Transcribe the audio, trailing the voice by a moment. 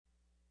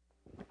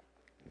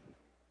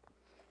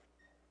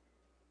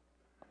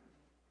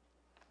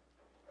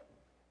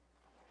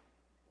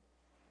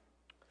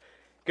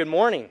Good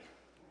morning.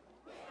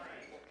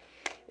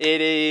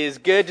 It is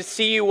good to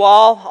see you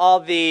all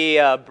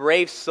the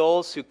brave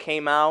souls who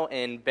came out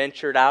and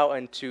ventured out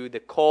into the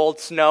cold,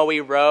 snowy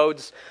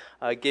roads.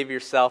 Give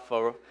yourself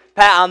a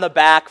pat on the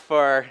back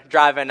for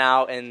driving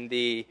out in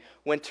the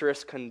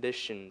winterous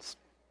conditions.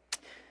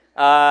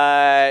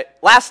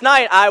 Last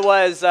night I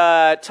was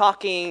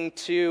talking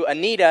to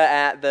Anita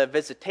at the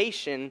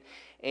visitation,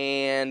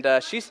 and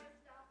she's...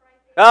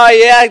 Oh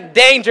yeah,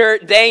 danger.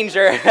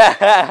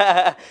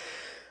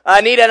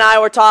 Anita and I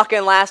were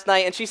talking last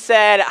night, and she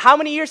said, how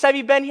many years have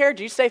you been here?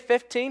 Did you say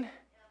 15?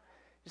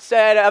 She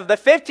said, of the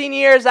 15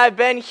 years I've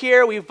been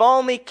here, we've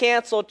only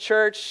canceled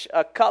church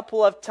a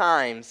couple of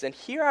times. And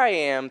here I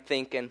am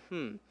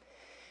thinking,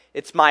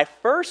 it's my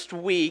first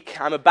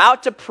week, I'm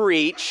about to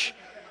preach,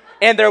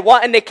 and they're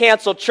wanting to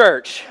cancel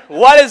church.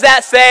 What does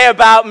that say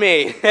about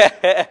me?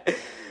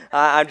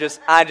 I'm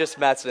just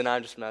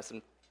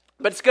messing.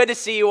 But it's good to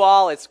see you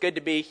all. It's good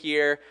to be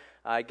here.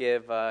 I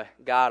give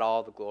God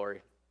all the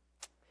glory.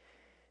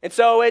 And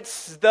so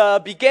it's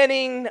the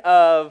beginning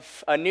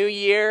of a new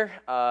year.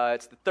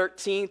 It's the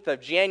 13th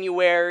of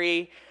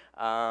January.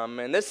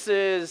 And this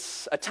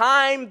is a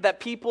time that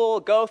people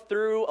go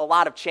through a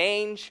lot of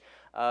change.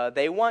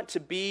 They want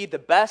to be the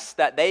best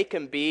that they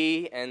can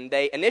be, and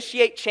they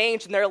initiate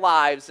change in their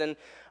lives. And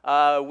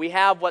we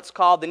have what's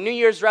called the New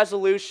Year's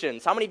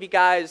resolutions. How many of you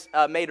guys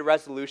made a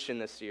resolution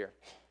this year?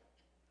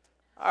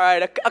 All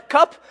right,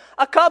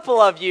 a couple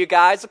of you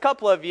guys,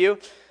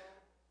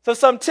 So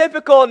some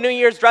typical New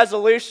Year's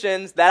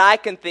resolutions that I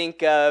can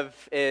think of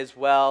is,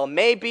 well,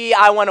 maybe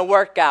I want to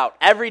work out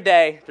every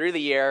day through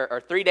the year, or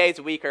 3 days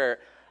a week, or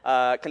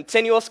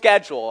continual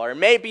schedule. Or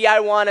maybe I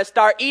want to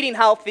start eating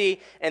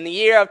healthy in the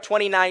year of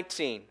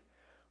 2019.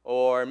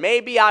 Or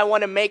maybe I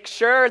want to make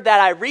sure that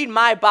I read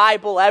my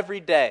Bible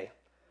every day.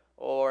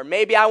 Or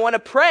maybe I want to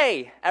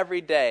pray every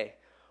day.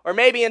 Or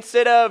maybe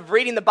instead of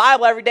reading the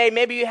Bible every day,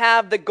 maybe you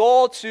have the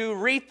goal to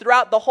read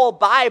throughout the whole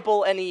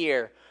Bible in a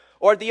year.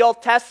 Or the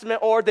Old Testament,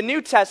 or the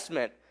New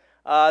Testament.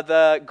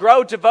 The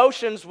Grow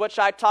Devotions, which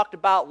I talked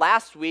about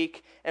last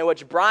week, and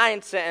which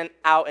Brian sent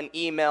out an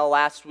email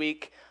last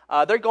week.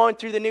 They're going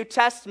through the New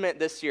Testament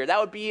this year.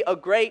 That would be a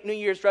great New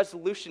Year's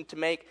resolution to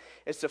make,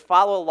 is to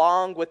follow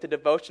along with the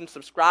devotion,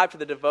 subscribe to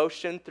the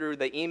devotion through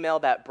the email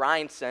that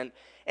Brian sent,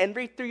 and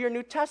read through your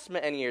New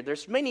Testament in a year.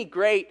 There's many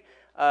great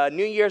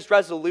New Year's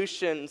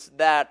resolutions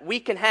that we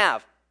can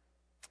have.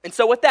 And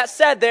so with that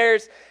said,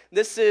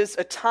 this is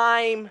a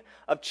time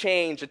of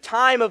change, a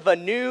time of a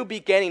new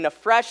beginning, a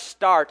fresh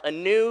start, a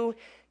new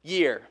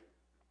year.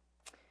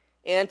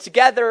 And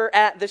together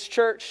at this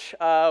church,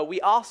 we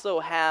also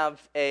have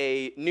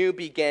a new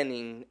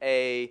beginning,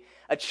 a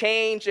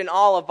change in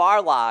all of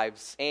our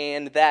lives.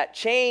 And that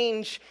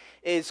change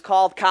is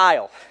called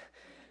Kyle.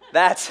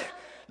 That's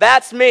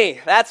me,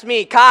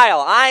 Kyle.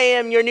 I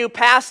am your new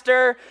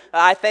pastor.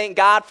 I thank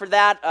God for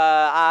that.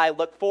 I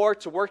look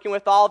forward to working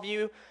with all of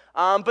you.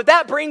 But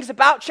that brings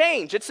about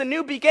change. It's a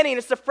new beginning.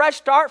 It's a fresh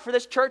start for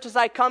this church as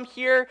I come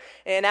here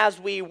and as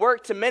we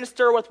work to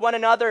minister with one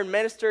another and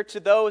minister to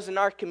those in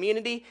our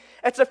community.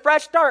 It's a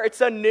fresh start. It's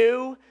a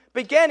new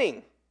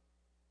beginning.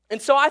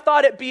 And so I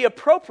thought it'd be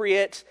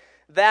appropriate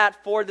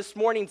that for this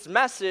morning's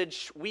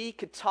message, we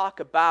could talk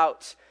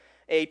about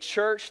a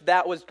church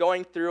that was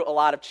going through a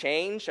lot of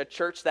change, a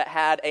church that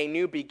had a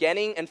new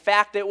beginning. In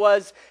fact, it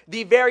was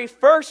the very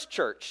first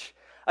church.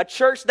 A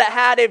church that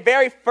had a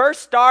very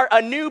first start,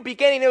 a new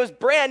beginning. It was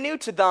brand new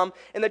to them.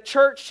 And the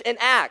church in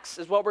Acts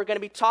is what we're going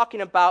to be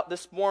talking about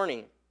this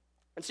morning.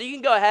 And so you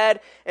can go ahead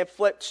and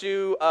flip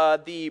to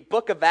the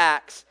book of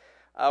Acts.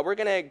 We're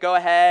going to go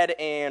ahead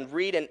and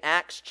read in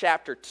Acts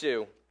chapter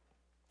 2.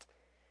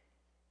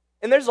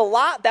 And there's a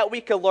lot that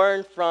we could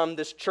learn from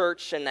this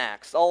church in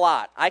Acts. A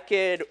lot.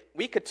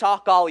 We could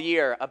talk all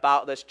year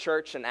about this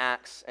church in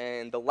Acts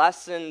and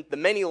the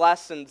many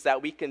lessons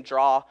that we can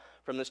draw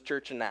from this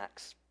church in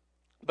Acts.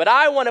 But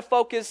I want to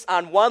focus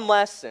on one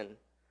lesson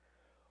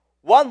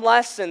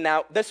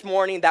now this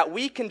morning that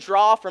we can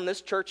draw from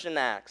this church in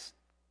Acts.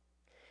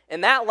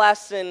 And that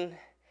lesson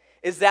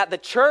is that the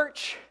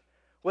church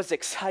was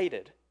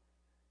excited.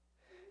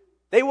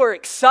 They were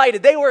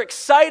excited. They were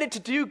excited to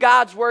do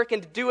God's work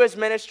and to do His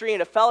ministry and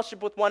to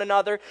fellowship with one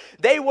another.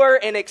 They were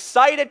an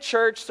excited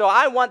church, so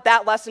I want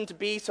that lesson to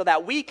be so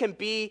that we can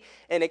be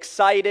an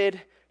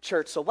excited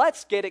church. So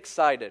let's get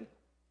excited.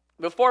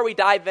 Before we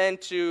dive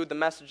into the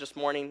message this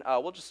morning,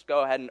 we'll just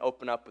go ahead and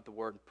open up with the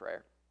word of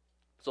prayer.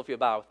 So if you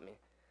bow with me.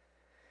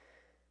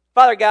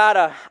 Father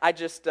God, I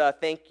just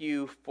thank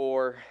you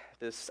for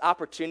this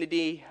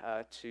opportunity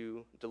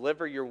to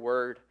deliver your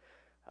word,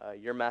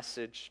 your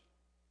message.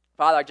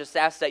 Father, I just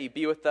ask that you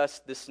be with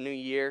us this new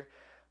year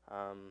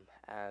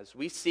as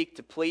we seek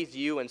to please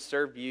you and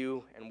serve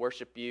you and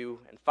worship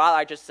you. And Father,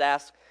 I just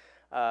ask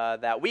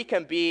that we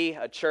can be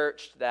a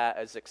church that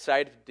is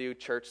excited to do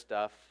church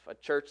stuff, a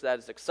church that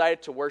is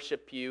excited to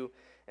worship you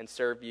and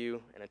serve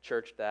you, and a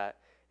church that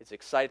is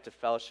excited to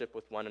fellowship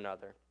with one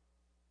another.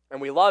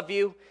 And we love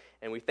you,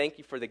 and we thank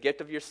you for the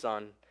gift of your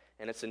Son,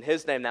 and it's in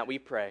His name that we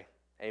pray.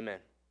 Amen.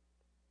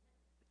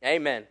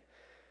 Amen.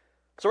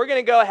 So we're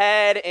going to go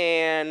ahead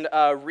and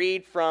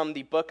read from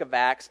the book of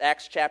Acts,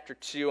 Acts chapter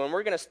 2, and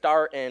we're going to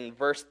start in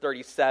verse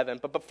 37.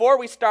 But before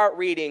we start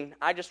reading,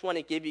 I just want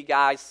to give you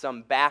guys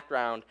some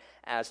background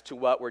as to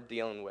what we're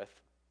dealing with.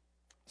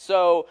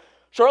 So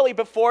shortly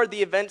before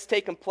the events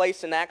taking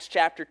place in Acts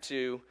chapter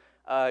 2,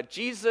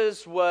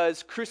 Jesus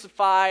was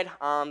crucified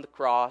on the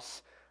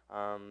cross.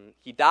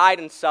 He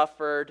died and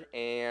suffered,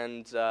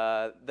 and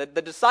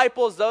the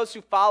disciples, those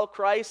who follow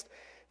Christ,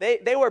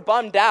 they were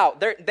bummed out.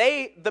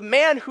 The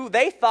man who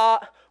they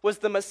thought was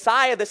the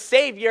Messiah, the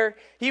Savior,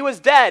 he was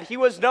dead. He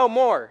was no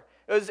more.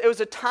 It was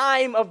a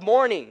time of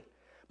mourning.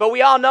 But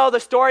we all know the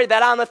story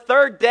that on the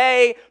third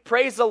day,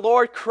 praise the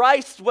Lord,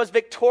 Christ was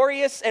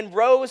victorious and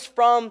rose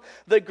from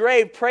the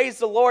grave. Praise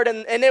the Lord.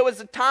 And it was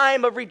a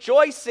time of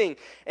rejoicing.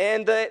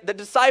 And the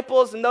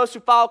disciples and those who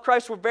follow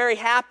Christ were very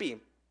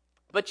happy.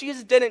 But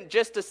Jesus didn't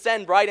just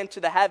ascend right into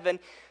the heaven.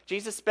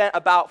 Jesus spent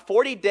about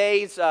 40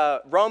 days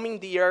roaming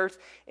the earth,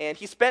 and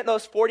he spent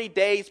those 40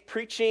 days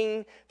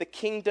preaching the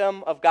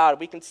kingdom of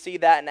God. We can see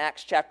that in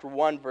Acts chapter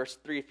 1, verse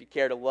 3, if you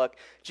care to look.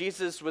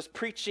 Jesus was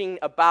preaching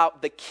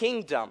about the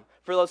kingdom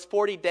for those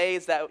 40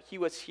 days that he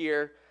was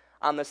here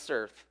on this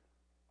earth.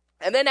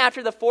 And then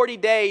after the 40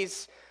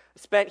 days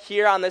spent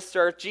here on this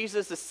earth,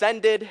 Jesus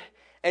ascended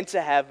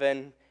into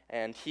heaven,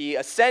 and he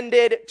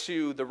ascended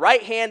to the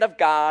right hand of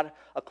God.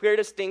 A clear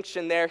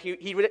distinction there.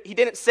 He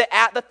didn't sit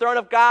at the throne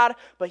of God,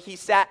 but he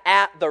sat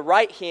at the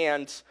right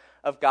hand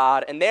of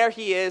God. And there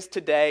he is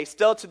today,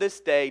 still to this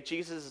day.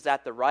 Jesus is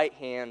at the right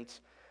hand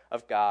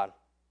of God.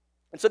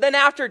 And so then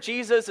after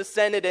Jesus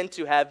ascended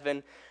into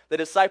heaven, the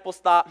disciples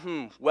thought,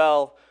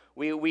 well,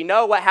 we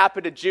know what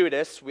happened to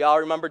Judas. We all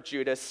remember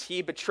Judas.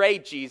 He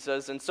betrayed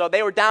Jesus. And so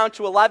they were down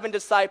to 11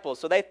 disciples.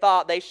 So they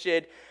thought they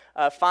should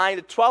find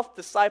a 12th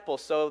disciple.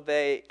 So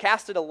they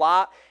casted a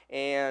lot,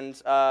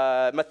 and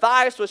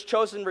Matthias was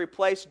chosen to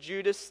replace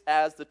Judas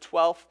as the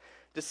 12th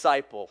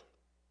disciple.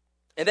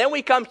 And then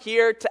we come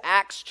here to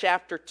Acts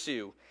chapter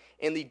 2,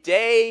 and the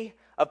day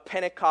of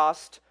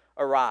Pentecost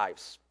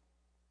arrives.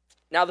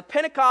 Now, the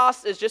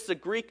Pentecost is just a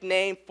Greek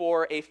name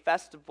for a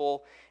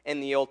festival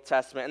in the Old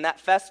Testament, and that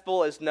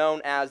festival is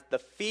known as the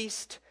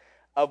Feast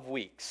of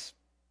Weeks.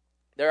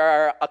 There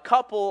are a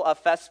couple of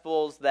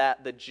festivals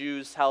that the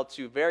Jews held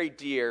to very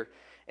dear,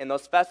 and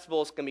those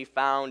festivals can be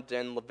found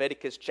in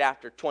Leviticus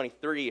chapter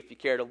 23, if you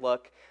care to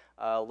look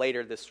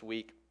later this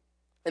week.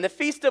 And the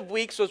Feast of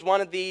Weeks was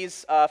one of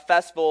these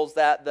festivals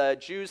that the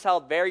Jews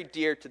held very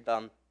dear to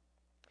them.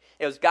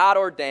 It was God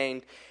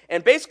ordained.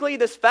 And basically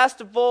this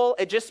festival,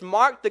 it just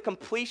marked the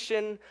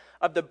completion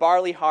of the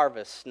barley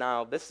harvest.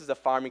 Now, this is a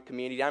farming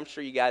community. I'm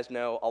sure you guys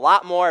know a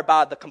lot more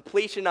about the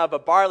completion of a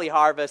barley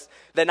harvest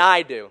than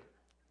I do.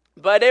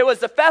 But it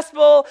was a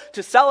festival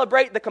to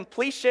celebrate the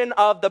completion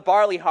of the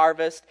barley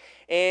harvest,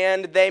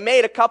 and they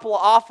made a couple of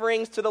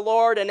offerings to the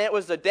Lord, and it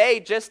was a day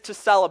just to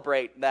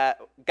celebrate that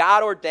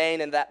God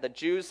ordained and that the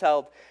Jews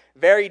held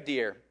very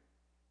dear.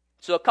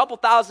 So about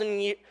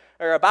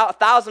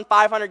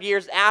 1,500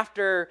 years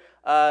after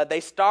they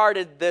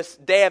started this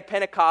day of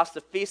Pentecost,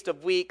 the Feast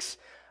of Weeks,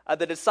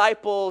 the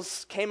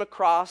disciples came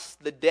across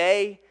the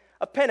day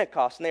of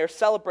Pentecost, and they were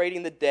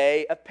celebrating the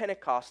day of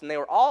Pentecost, and they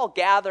were all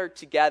gathered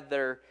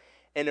together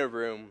in a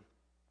room,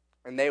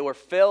 and they were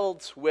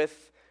filled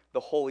with the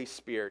Holy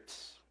Spirit.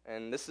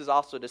 And this is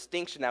also a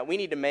distinction that we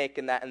need to make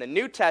in that in the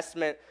New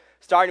Testament,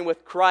 starting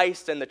with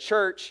Christ and the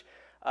church,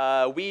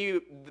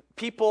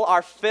 people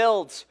are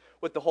filled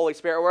with the Holy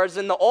Spirit, whereas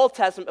in the Old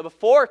Testament,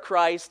 before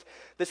Christ,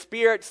 the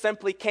Spirit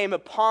simply came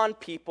upon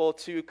people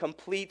to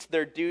complete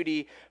their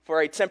duty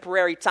for a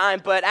temporary time.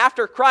 But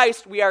after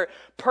Christ, we are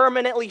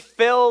permanently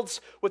filled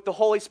with the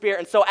Holy Spirit.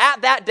 And so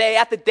at that day,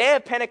 at the day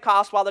of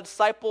Pentecost, while the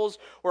disciples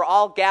were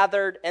all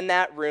gathered in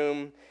that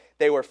room,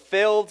 they were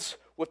filled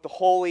with the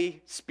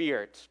Holy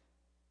Spirit.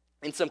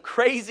 And some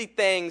crazy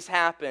things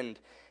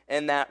happened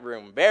in that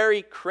room.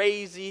 Very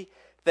crazy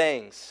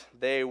things.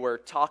 They were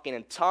talking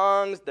in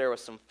tongues, there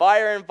was some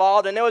fire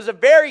involved, and it was a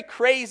very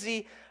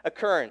crazy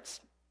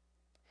occurrence.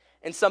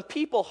 And some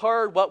people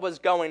heard what was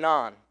going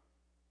on.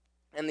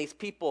 And these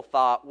people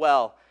thought,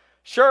 well,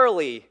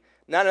 surely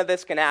none of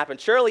this can happen.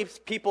 Surely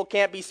people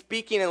can't be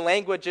speaking in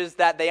languages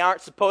that they aren't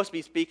supposed to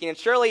be speaking, and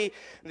surely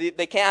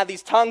they can't have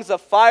these tongues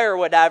of fire or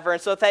whatever.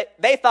 And so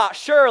they thought,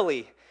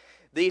 surely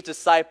these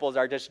disciples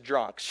are just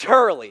drunk.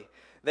 Surely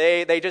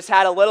they just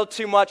had a little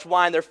too much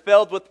wine. They're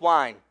filled with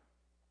wine.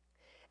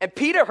 And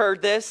Peter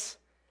heard this,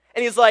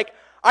 and he's like,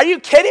 are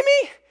you kidding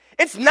me?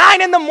 It's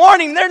 9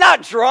 a.m. They're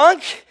not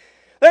drunk.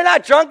 They're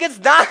not drunk. It's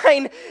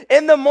 9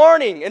 a.m.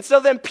 And so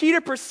then Peter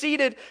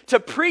proceeded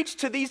to preach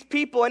to these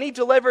people, and he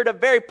delivered a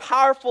very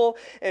powerful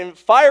and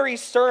fiery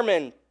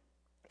sermon.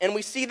 And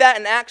we see that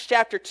in Acts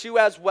chapter 2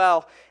 as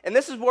well. And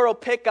this is where we'll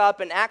pick up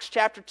in Acts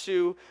chapter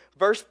 2,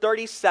 verse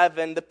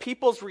 37, the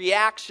people's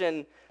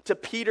reaction to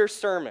Peter's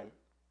sermon.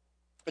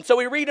 And so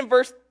we read in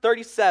verse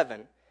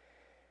 37,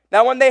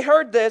 now when they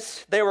heard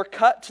this, they were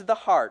cut to the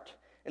heart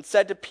and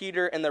said to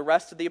Peter and the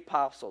rest of the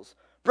apostles,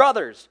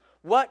 brothers,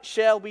 what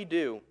shall we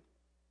do?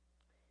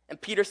 And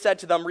Peter said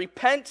to them,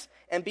 repent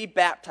and be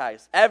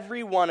baptized,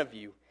 every one of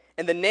you,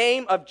 in the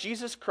name of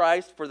Jesus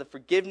Christ for the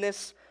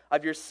forgiveness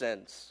of your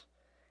sins.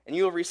 And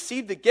you will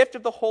receive the gift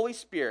of the Holy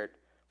Spirit,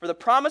 for the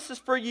promise is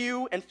for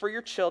you and for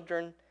your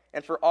children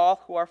and for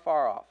all who are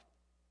far off,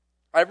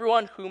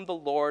 everyone whom the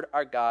Lord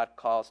our God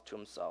calls to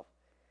himself.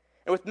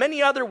 And with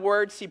many other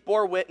words he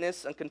bore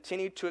witness and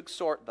continued to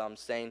exhort them,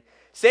 saying,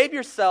 Save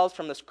yourselves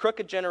from this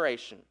crooked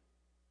generation.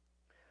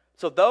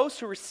 So those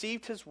who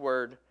received his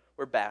word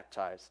were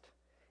baptized,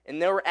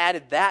 and there were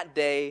added that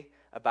day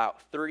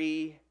about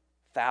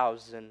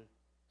 3,000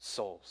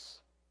 souls.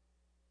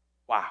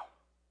 Wow.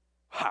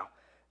 Wow.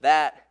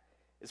 That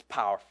is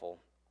powerful.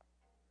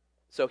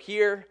 So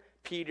here,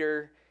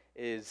 Peter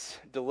is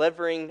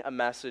delivering a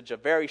message, a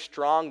very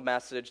strong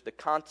message. The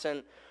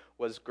content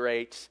was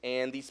great,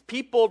 and these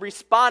people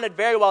responded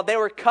very well. They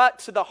were cut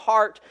to the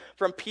heart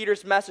from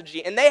Peter's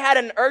messaging, and they had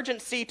an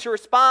urgency to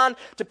respond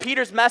to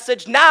Peter's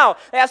message now.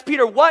 They asked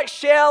Peter, what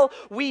shall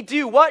we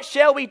do? What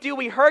shall we do?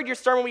 We heard your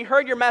sermon, we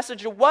heard your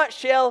message. What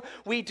shall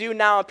we do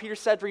now? And Peter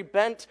said,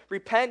 repent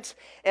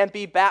and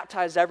be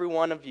baptized, every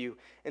one of you.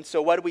 And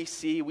so what do we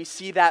see? We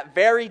see that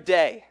very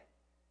day,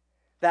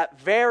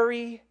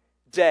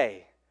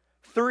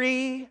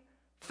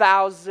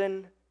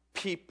 3,000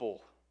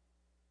 people.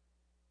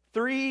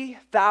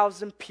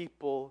 3,000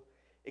 people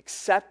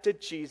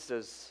accepted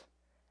Jesus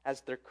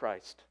as their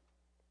Christ.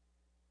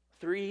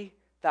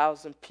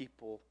 3,000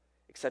 people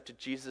accepted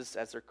Jesus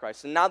as their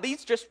Christ. And now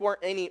these just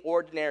weren't any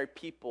ordinary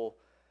people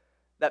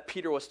that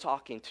Peter was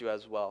talking to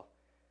as well.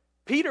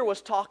 Peter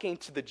was talking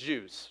to the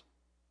Jews.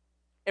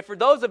 And for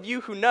those of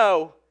you who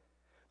know,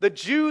 the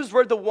Jews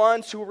were the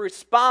ones who were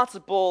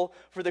responsible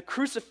for the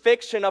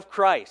crucifixion of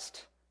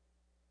Christ.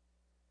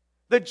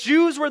 The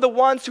Jews were the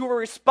ones who were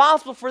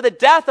responsible for the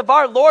death of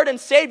our Lord and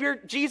Savior,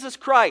 Jesus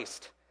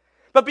Christ.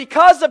 But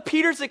because of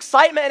Peter's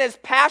excitement and his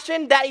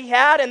passion that he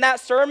had in that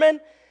sermon,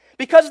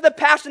 because of the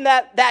passion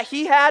that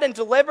he had and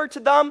delivered to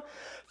them,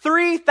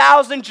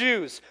 3,000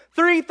 Jews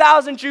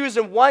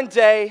in one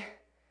day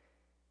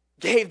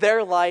gave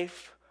their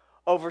life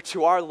over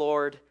to our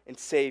Lord and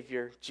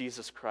Savior,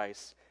 Jesus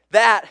Christ.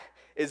 That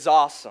is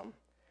awesome.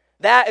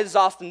 That is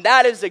awesome.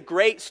 That is a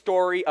great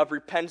story of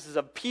repentance,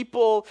 of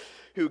people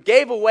who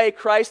gave away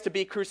Christ to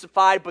be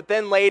crucified, but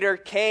then later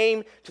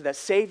came to the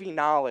saving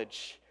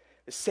knowledge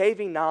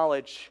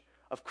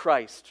of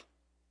Christ.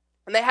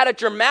 And they had a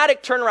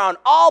dramatic turnaround,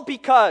 all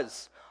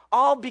because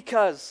of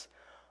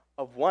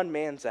one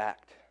man's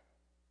act.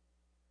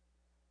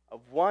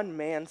 Of one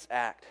man's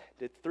act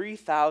did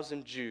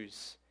 3,000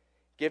 Jews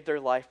give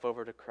their life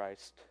over to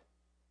Christ.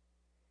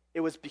 It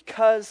was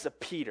because of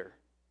Peter.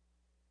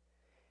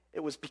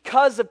 It was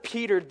because of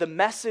Peter, the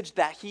message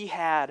that he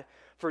had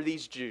for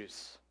these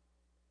Jews.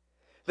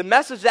 The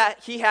message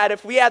that he had,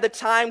 if we had the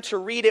time to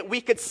read it,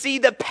 we could see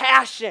the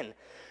passion,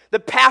 the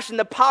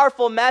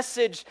powerful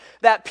message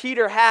that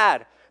Peter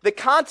had. The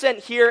content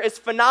here is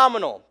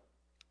phenomenal.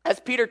 As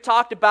Peter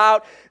talked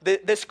about,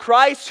 this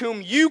Christ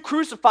whom you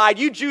crucified,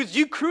 you Jews,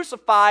 you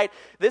crucified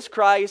this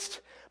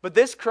Christ, but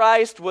this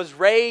Christ was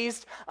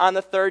raised on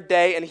the third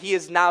day, and he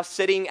is now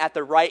sitting at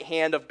the right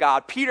hand of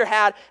God. Peter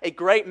had a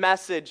great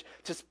message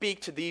to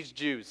speak to these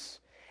Jews.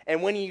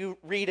 And when you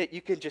read it,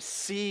 you can just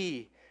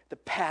see the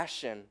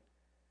passion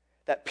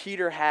that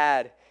Peter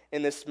had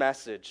in this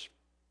message.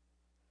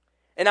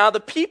 And now the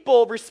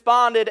people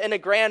responded in a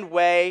grand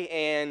way,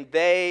 and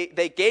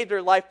they gave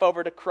their life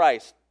over to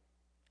Christ.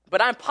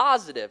 But I'm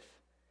positive,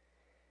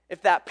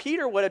 if that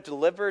Peter would have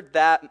delivered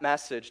that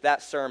message,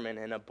 that sermon,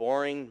 in a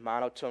boring,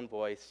 monotone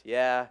voice,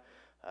 you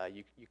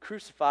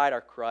crucified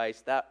our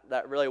Christ,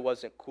 that really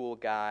wasn't cool,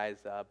 guys,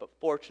 but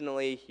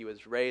fortunately, he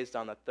was raised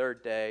on the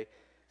third day,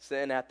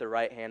 sitting at the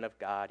right hand of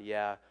God.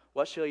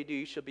 What shall you do?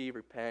 You shall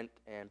repent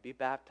and be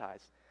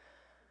baptized.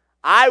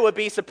 I would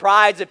be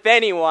surprised if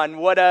anyone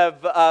would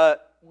have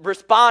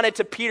responded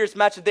to Peter's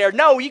message there.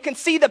 No, you can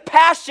see the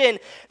passion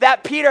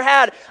that Peter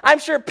had. I'm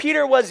sure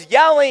Peter was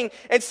yelling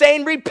and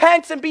saying,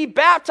 repent and be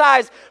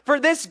baptized, for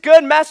this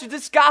good message,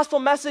 this gospel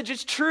message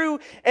is true,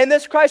 and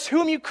this Christ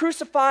whom you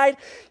crucified,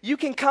 you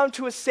can come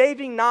to a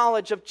saving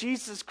knowledge of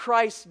Jesus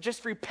Christ.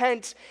 Just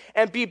repent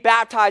and be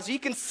baptized. You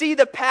can see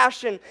the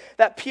passion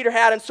that Peter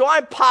had, and so I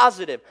am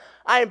positive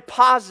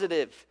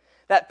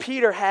that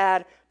Peter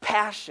had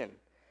passion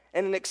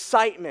and an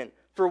excitement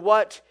for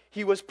what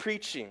he was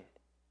preaching.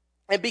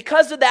 And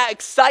because of that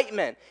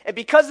excitement, and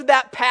because of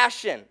that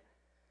passion,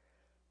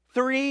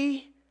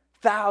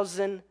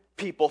 3,000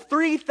 people,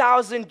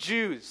 3,000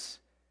 Jews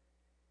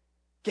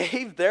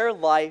gave their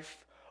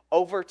life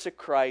over to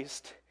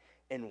Christ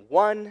in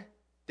one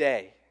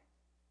day.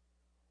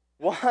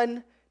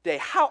 One day.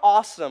 How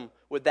awesome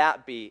would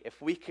that be if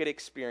we could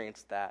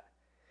experience that?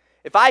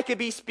 If I could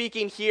be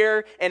speaking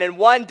here and in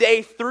one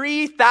day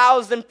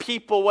 3,000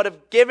 people would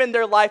have given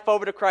their life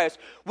over to Christ,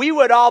 we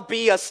would all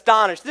be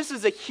astonished. This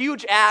is a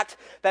huge act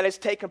that has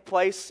taken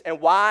place. And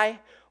why?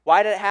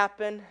 Why did it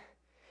happen?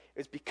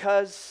 It's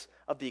because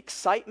of the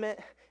excitement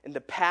and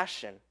the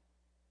passion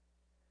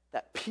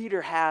that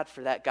Peter had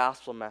for that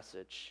gospel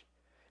message.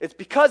 It's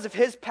because of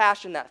his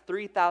passion that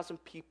 3,000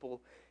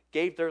 people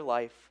gave their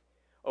life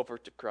over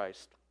to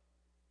Christ.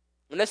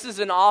 And this is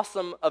an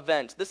awesome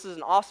event. This is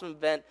an awesome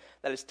event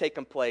that has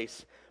taken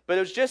place. But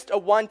it was just a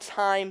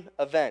one-time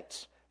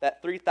event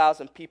that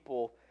 3,000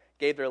 people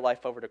gave their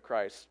life over to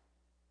Christ.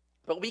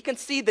 But we can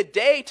see the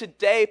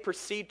day-to-day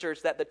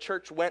procedures that the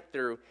church went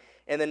through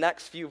in the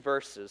next few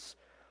verses.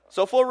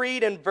 So if we'll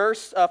read in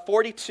verse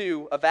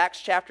 42 of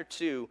Acts chapter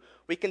 2,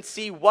 we can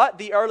see what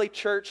the early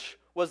church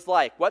was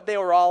like, what they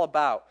were all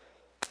about.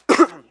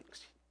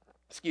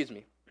 Excuse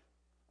me.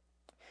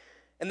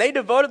 And they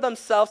devoted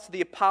themselves to the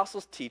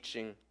apostles'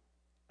 teaching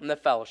and the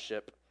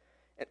fellowship,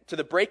 to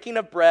the breaking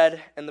of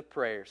bread and the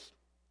prayers.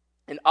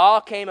 And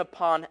awe came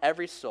upon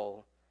every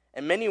soul,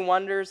 and many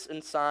wonders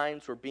and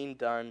signs were being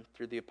done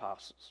through the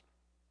apostles.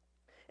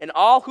 And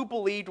all who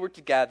believed were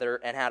together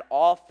and had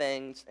all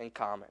things in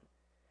common.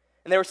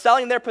 And they were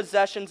selling their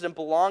possessions and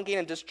belonging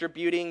and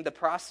distributing the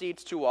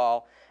proceeds to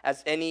all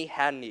as any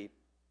had need.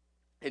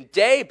 And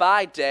day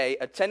by day,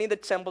 attending the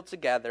temple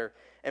together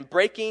and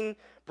breaking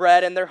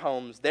bread in their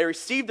homes, they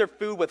received their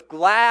food with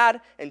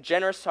glad and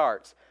generous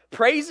hearts,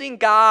 praising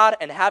God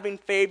and having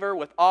favor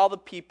with all the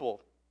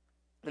people.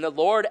 And the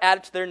Lord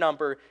added to their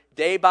number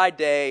day by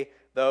day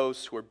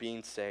those who were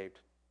being saved.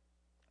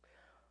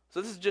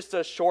 So this is just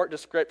a short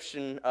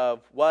description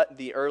of what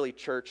the early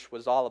church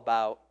was all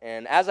about.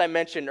 And as I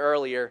mentioned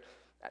earlier,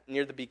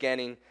 near the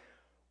beginning,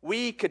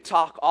 we could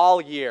talk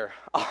all year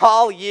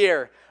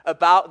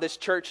about this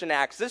church in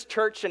Acts. This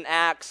church in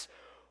Acts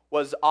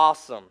was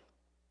awesome.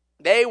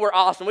 They were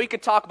awesome. We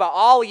could talk about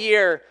all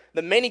year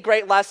the many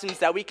great lessons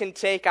that we can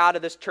take out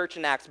of this church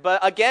in Acts.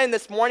 But again,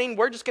 this morning,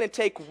 we're just going to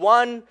take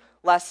one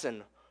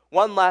lesson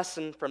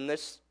from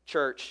this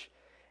church.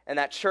 And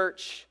that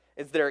church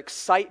is their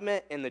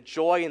excitement and the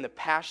joy and the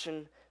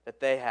passion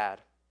that they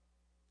had.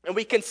 And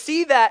we can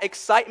see that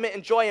excitement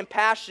and joy and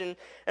passion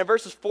in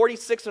verses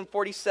 46 and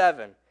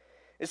 47.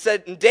 It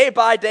said, and day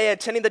by day,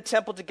 attending the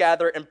temple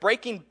together and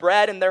breaking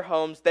bread in their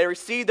homes, they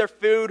received their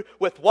food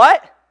with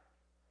what?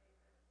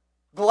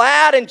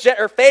 Glad and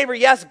generous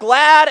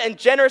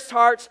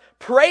hearts,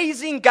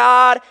 praising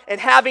God and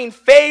having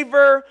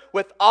favor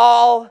with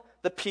all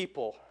the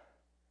people.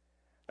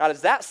 Now,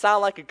 does that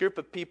sound like a group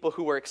of people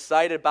who were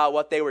excited about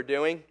what they were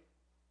doing?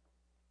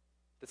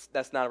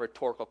 That's not a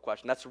rhetorical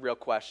question. That's a real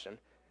question.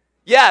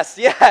 Yes.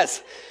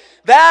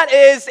 That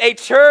is a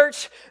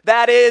church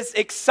that is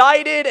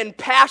excited and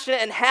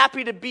passionate and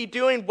happy to be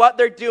doing what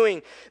they're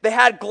doing. They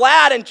had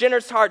glad and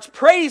generous hearts,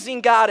 praising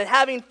God and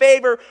having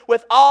favor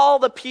with all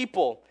the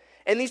people.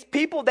 And these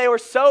people, they were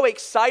so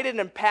excited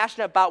and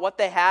passionate about what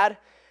they had,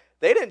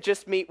 they didn't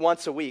just meet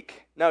once a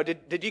week. No,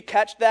 did you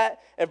catch that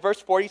in verse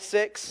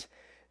 46?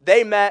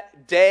 They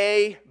met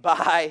day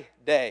by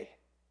day.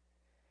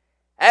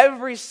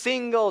 Every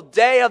single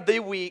day of the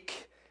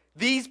week,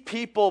 these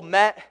people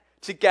met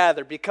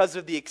together because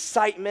of the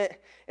excitement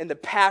and the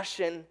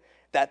passion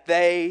that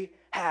they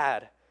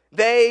had.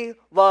 They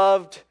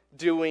loved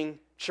doing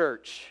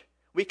church.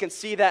 We can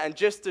see that in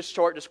just this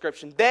short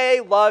description. They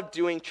loved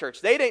doing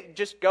church. They didn't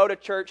just go to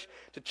church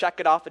to check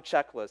it off the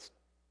checklist.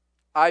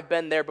 I've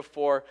been there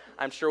before.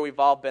 I'm sure we've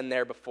all been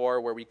there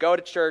before, where we go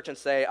to church and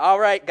say, all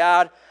right,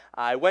 God,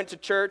 I went to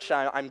church.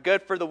 I'm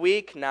good for the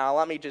week. Now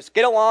let me just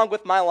get along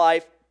with my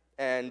life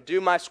and do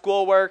my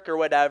schoolwork or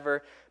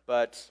whatever.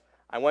 But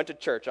I went to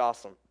church.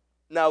 Awesome.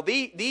 Now,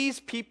 these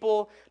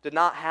people did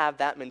not have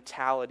that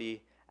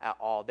mentality at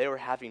all. They were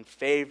having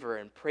favor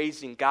and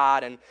praising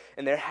God, and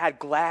they had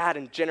glad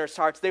and generous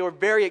hearts. They were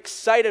very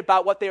excited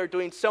about what they were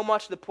doing, so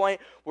much to the point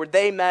where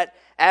they met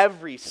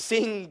every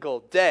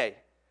single day.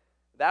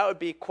 That would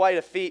be quite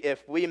a feat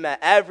if we met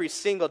every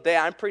single day.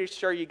 I'm pretty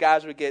sure you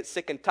guys would get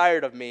sick and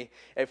tired of me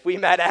if we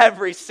met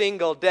every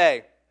single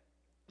day.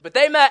 But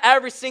they met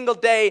every single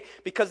day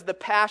because of the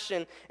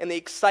passion and the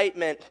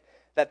excitement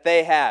that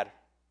they had.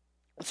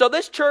 So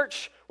this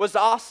church was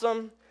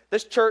awesome.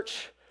 This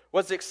church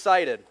was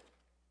excited.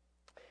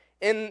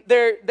 And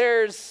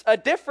there's a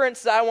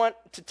difference I want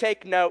to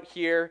take note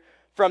here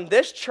from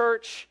this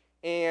church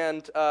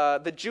and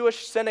the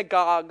Jewish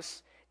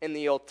synagogues in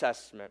the Old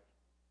Testament.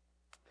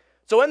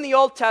 So in the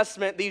Old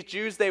Testament, these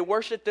Jews, they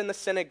worshiped in the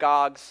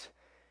synagogues.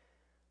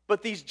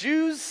 But these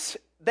Jews,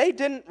 they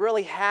didn't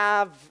really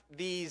have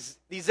these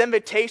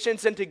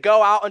invitations and to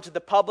go out into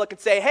the public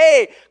and say,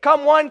 hey,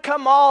 come one,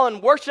 come all,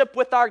 and worship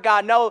with our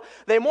God. No,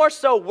 they more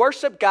so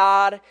worship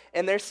God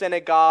in their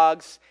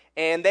synagogues,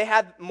 and they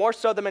had more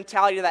so the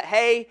mentality that,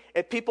 hey,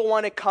 if people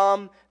want to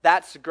come,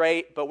 that's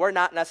great, but we're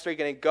not necessarily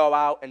going to go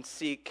out and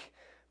seek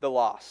the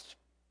lost.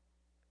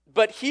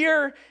 But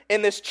here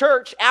in this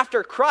church,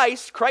 after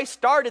Christ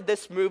started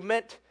this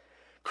movement,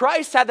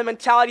 Christ had the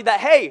mentality that,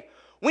 hey,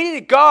 we need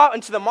to go out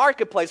into the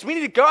marketplace. We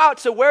need to go out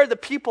to where the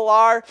people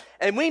are,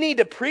 and we need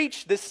to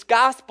preach this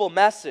gospel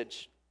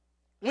message.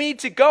 We need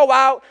to go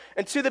out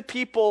into the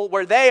people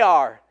where they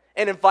are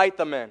and invite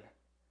them in.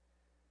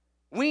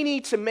 We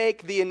need to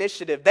make the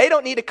initiative. They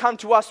don't need to come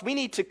to us. We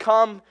need to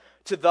come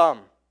to them.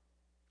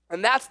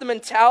 And that's the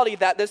mentality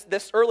that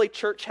this early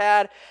church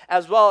had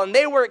as well. And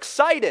they were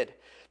excited.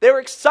 They were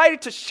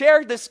excited to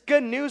share this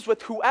good news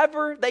with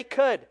whoever they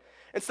could.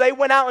 And so they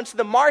went out into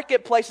the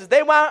marketplaces.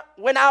 They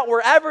went out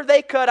wherever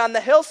they could, on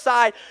the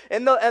hillside,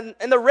 in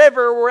the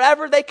river,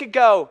 wherever they could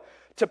go,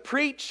 to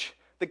preach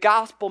the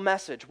gospel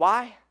message.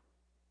 Why?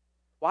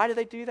 Why do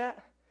they do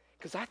that?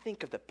 Because I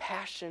think of the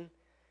passion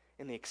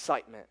and the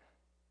excitement.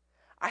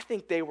 I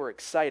think they were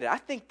excited. I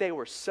think they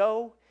were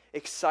so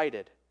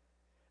excited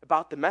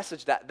about the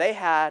message that they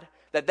had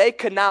that they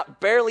could not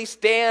barely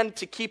stand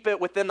to keep it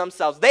within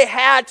themselves. They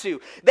had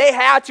to. They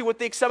had to, with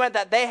the excitement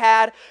that they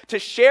had, to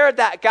share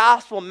that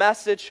gospel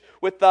message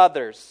with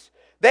others.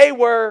 They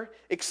were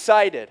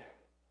excited.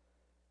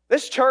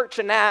 This church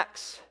in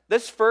Acts,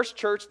 this first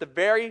church, the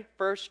very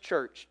first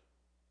church,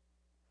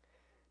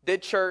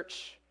 did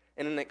church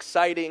in an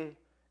exciting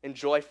and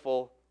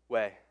joyful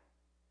way.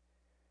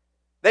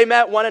 They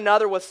met one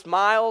another with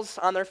smiles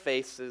on their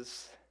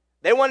faces.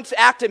 They wanted to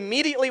act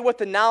immediately with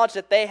the knowledge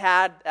that they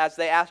had as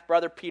they asked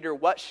Brother Peter,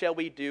 "What shall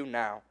we do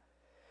now?"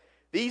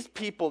 These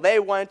people, they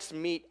wanted to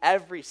meet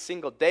every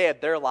single day of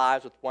their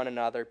lives with one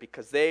another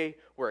because they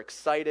were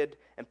excited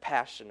and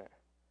passionate.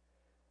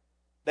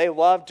 They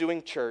loved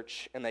doing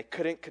church and they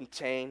couldn't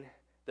contain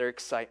their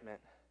excitement.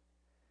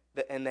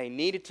 And they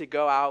needed to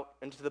go out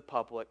into the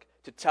public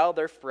to tell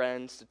their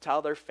friends, to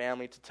tell their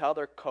family, to tell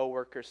their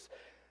coworkers,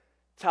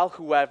 tell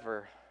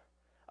whoever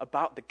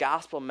about the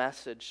gospel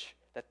message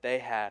that they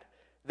had.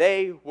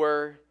 They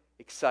were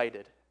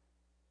excited.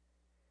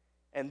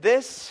 And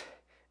this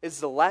is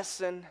the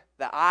lesson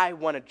that I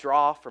want to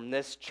draw from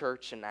this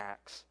church in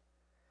Acts.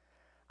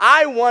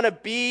 I want to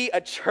be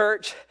a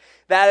church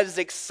that is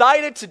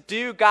excited to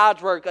do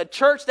God's work, a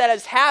church that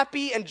is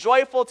happy and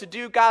joyful to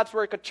do God's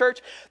work, a church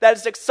that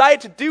is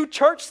excited to do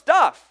church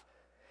stuff.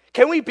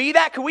 Can we be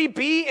that? Can we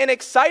be an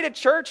excited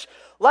church?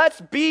 Let's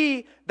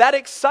be that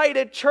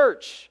excited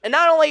church. And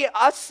not only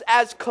us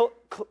as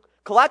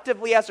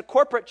collectively as a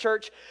corporate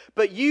church,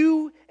 but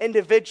you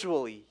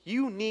individually,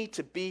 you need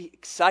to be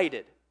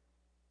excited.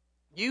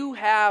 You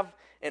have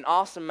an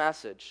awesome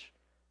message.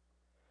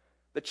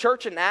 The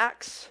church in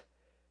Acts,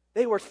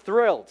 they were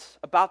thrilled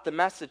about the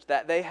message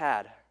that they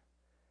had.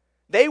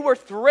 They were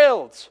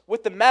thrilled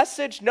with the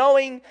message,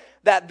 knowing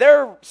that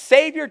their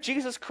Savior,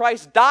 Jesus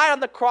Christ, died on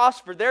the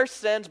cross for their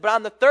sins, but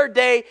on the third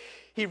day,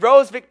 He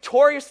rose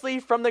victoriously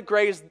from the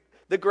grave.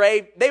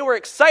 They were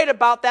excited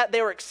about that.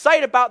 They were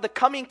excited about the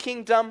coming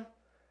kingdom.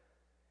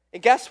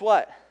 And guess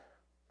what?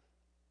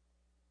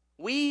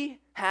 We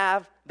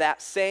have that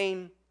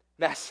same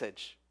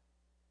message.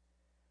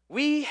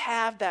 We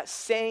have that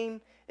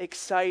same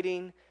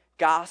exciting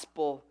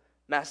gospel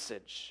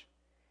message.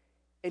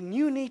 And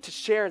you need to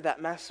share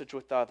that message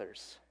with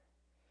others.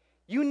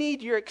 You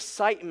need your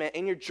excitement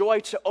and your joy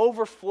to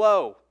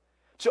overflow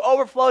to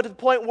the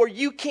point where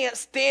you can't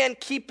stand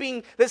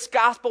keeping this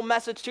gospel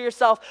message to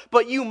yourself,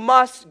 but you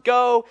must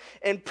go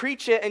and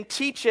preach it and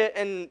teach it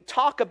and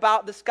talk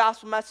about this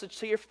gospel message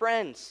to your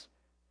friends,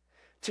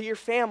 to your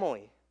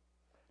family,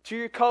 to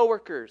your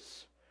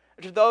coworkers,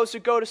 to those who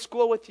go to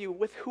school with you,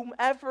 with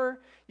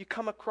whomever you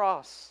come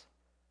across.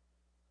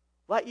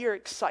 Let your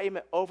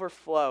excitement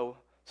overflow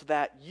so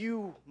that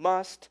you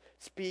must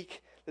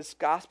speak this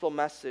gospel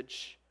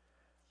message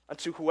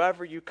unto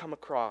whoever you come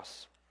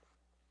across.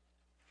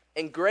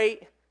 And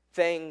great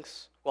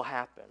things will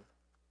happen.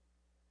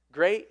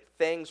 Great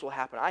things will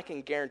happen. I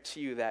can guarantee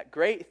you that.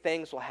 Great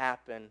things will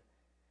happen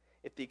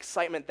if the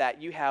excitement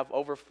that you have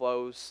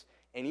overflows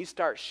and you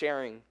start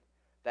sharing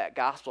that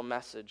gospel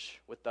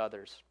message with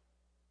others.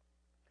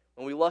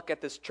 When we look at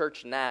this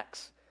church in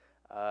Acts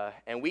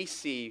and we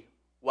see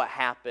what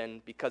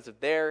happened because of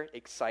their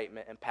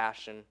excitement and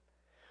passion,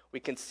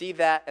 we can see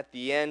that at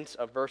the end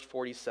of verse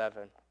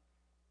 47.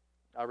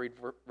 I'll read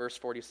verse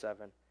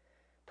 47.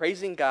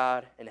 Praising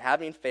God and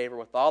having favor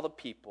with all the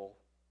people,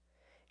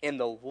 and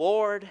the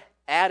Lord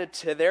added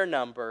to their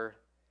number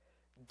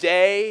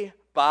day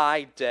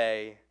by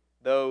day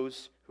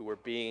those who were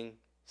being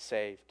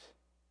saved.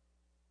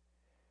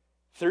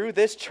 Through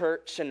this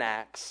church in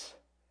Acts,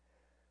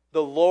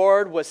 the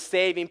Lord was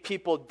saving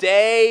people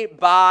day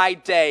by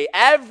day.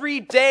 Every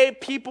day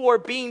people were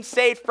being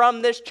saved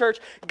from this church.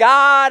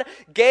 God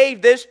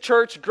gave this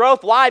church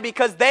growth. Why?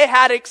 Because they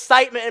had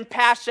excitement and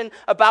passion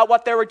about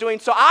what they were doing.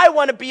 So I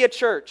want to be a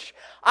church.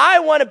 I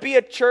want to be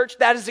a church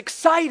that is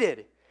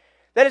excited,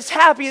 that is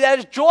happy, that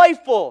is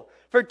joyful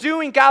for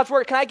doing God's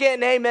work. Can I get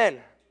an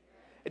amen?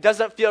 It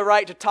doesn't feel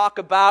right to talk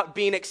about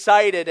being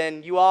excited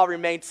and you all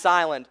remain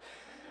silent.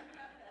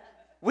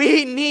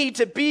 We need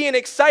to be an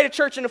excited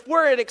church, and if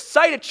we're an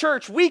excited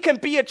church, we can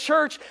be a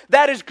church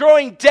that is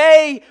growing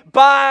day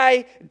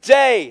by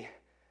day.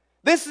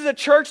 This is a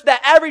church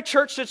that every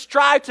church should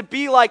strive to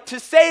be like, to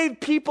save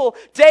people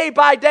day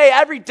by day,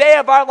 every day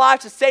of our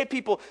lives to save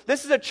people.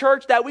 This is a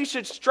church that we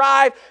should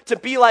strive to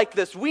be like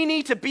this. We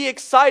need to be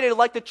excited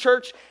like the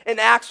church in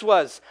Acts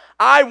was.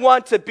 I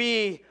want to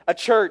be a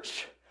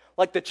church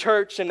like the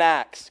church in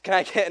Acts. Can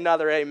I get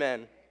another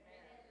amen?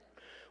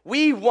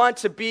 We want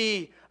to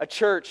be a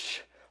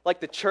church like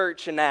the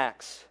church in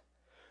Acts.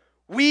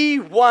 We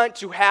want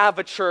to have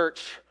a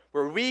church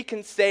where we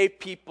can save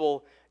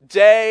people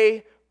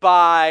day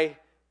by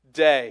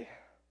day.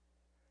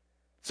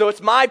 So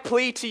it's my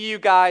plea to you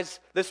guys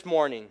this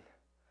morning.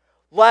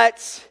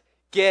 Let's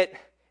get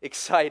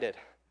excited.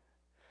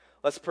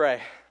 Let's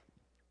pray.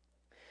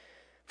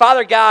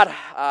 Father God,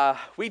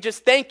 we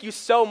just thank you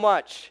so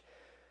much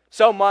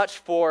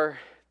for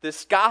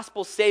this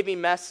gospel-saving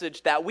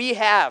message that we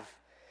have,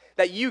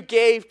 that you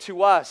gave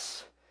to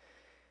us.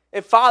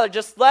 And Father,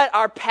 just let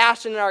our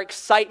passion and our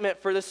excitement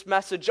for this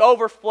message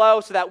overflow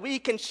so that we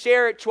can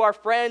share it to our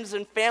friends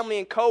and family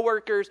and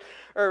coworkers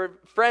or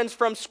friends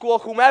from school,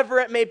 whomever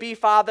it may be,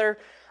 Father.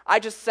 I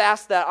just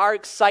ask that our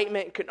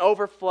excitement can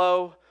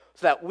overflow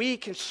so that we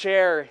can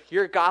share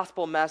your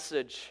gospel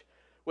message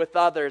with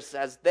others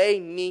as they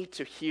need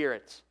to hear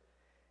it.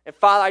 And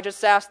Father, I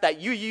just ask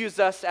that you use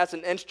us as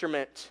an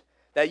instrument,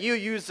 that you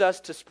use us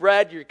to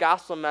spread your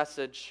gospel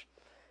message,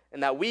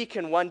 and that we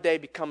can one day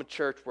become a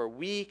church where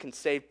we can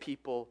save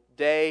people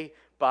day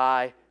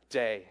by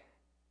day.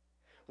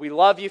 We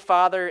love you,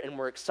 Father, and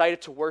we're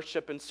excited to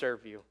worship and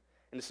serve you.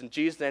 And it's in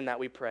Jesus' name that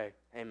we pray.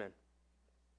 Amen.